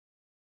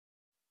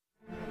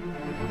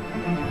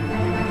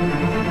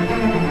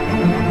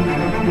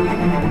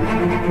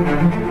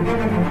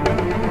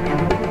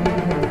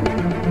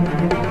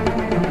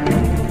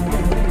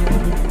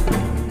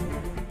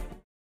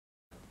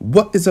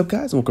What is up,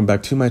 guys, and welcome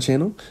back to my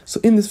channel. So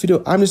in this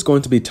video, I'm just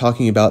going to be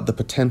talking about the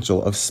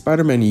potential of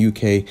Spider-Man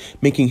UK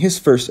making his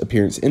first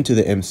appearance into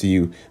the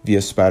MCU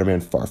via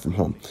Spider-Man Far From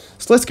Home.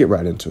 So let's get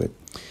right into it.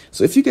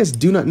 So if you guys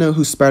do not know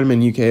who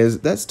Spider-Man UK is,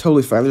 that's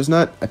totally fine. There's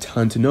not a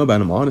ton to know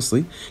about him,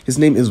 honestly. His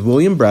name is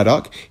William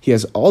Braddock. He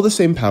has all the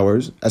same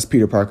powers as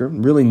Peter Parker,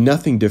 really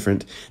nothing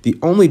different. The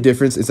only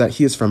difference is that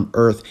he is from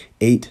Earth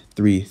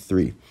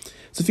 833.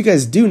 So if you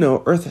guys do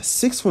know, Earth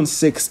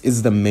 616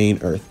 is the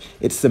main Earth.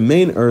 It's the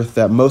main Earth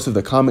that most of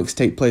the comics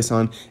take place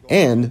on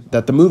and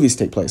that the movies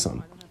take place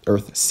on.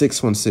 Earth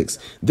 616.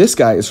 This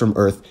guy is from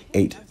Earth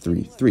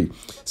 833.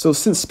 So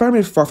since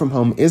Spider-Man Far From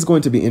Home is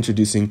going to be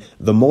introducing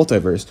the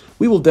multiverse,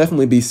 we will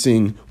definitely be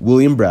seeing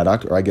William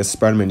Braddock, or I guess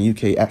Spider-Man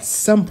UK, at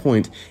some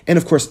point, and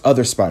of course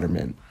other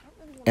Spider-Men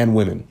and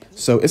women.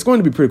 So it's going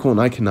to be pretty cool,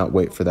 and I cannot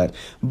wait for that.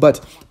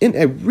 But in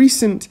a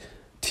recent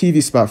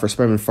TV spot for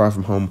Spider-Man Far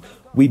From Home,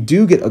 we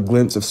do get a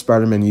glimpse of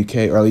Spider-Man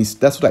UK, or at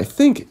least that's what I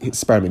think is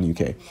Spider-Man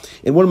UK.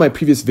 In one of my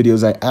previous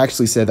videos, I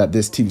actually said that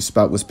this TV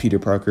spot was Peter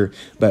Parker,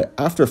 but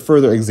after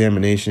further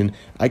examination,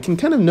 I can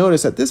kind of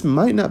notice that this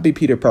might not be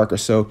Peter Parker,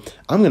 so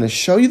I'm going to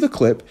show you the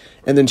clip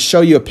and then show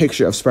you a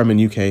picture of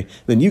Spider-Man UK.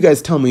 Then you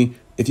guys tell me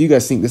if you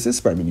guys think this is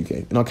Spider-Man UK,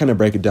 and I'll kind of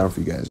break it down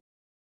for you guys.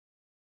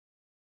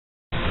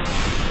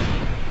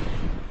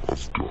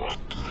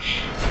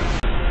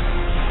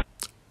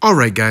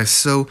 Alright guys,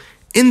 so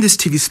in this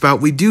TV spot,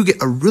 we do get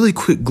a really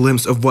quick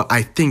glimpse of what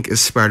I think is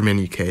Spider-Man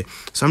UK.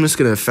 So I'm just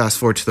going to fast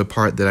forward to the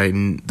part that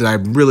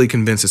I'm really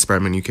convinced is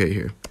Spider-Man UK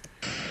here.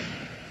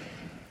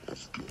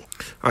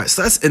 Alright,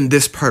 so that's in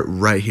this part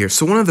right here.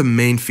 So one of the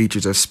main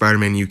features of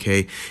Spider-Man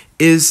UK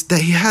is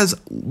that he has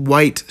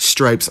white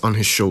stripes on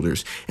his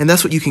shoulders. And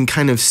that's what you can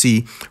kind of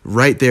see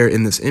right there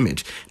in this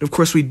image. And of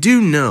course, we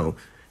do know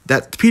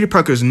that Peter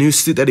Parker's new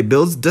suit that he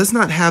builds does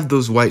not have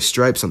those white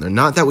stripes on there.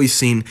 Not that we've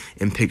seen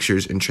in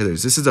pictures and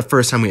trailers. This is the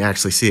first time we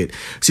actually see it.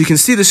 So you can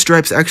see the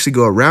stripes actually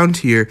go around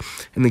here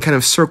and then kind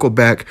of circle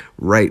back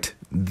right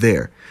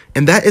there.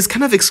 And that is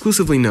kind of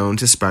exclusively known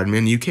to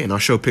Spider-Man UK. And I'll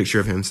show a picture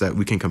of him so that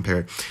we can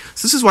compare.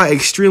 So this is why I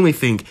extremely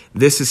think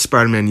this is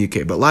Spider-Man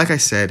UK. But like I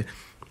said,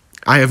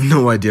 I have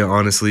no idea,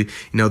 honestly.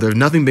 You know, there's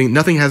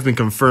nothing has been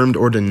confirmed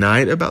or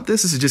denied about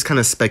this. This is just kind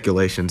of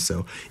speculation.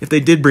 So if they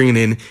did bring it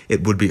in,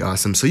 it would be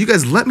awesome. So you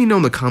guys let me know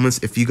in the comments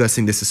if you guys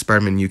think this is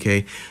Spider-Man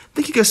UK.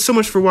 Thank you guys so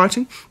much for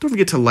watching. Don't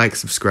forget to like,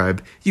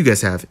 subscribe. You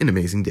guys have an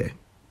amazing day.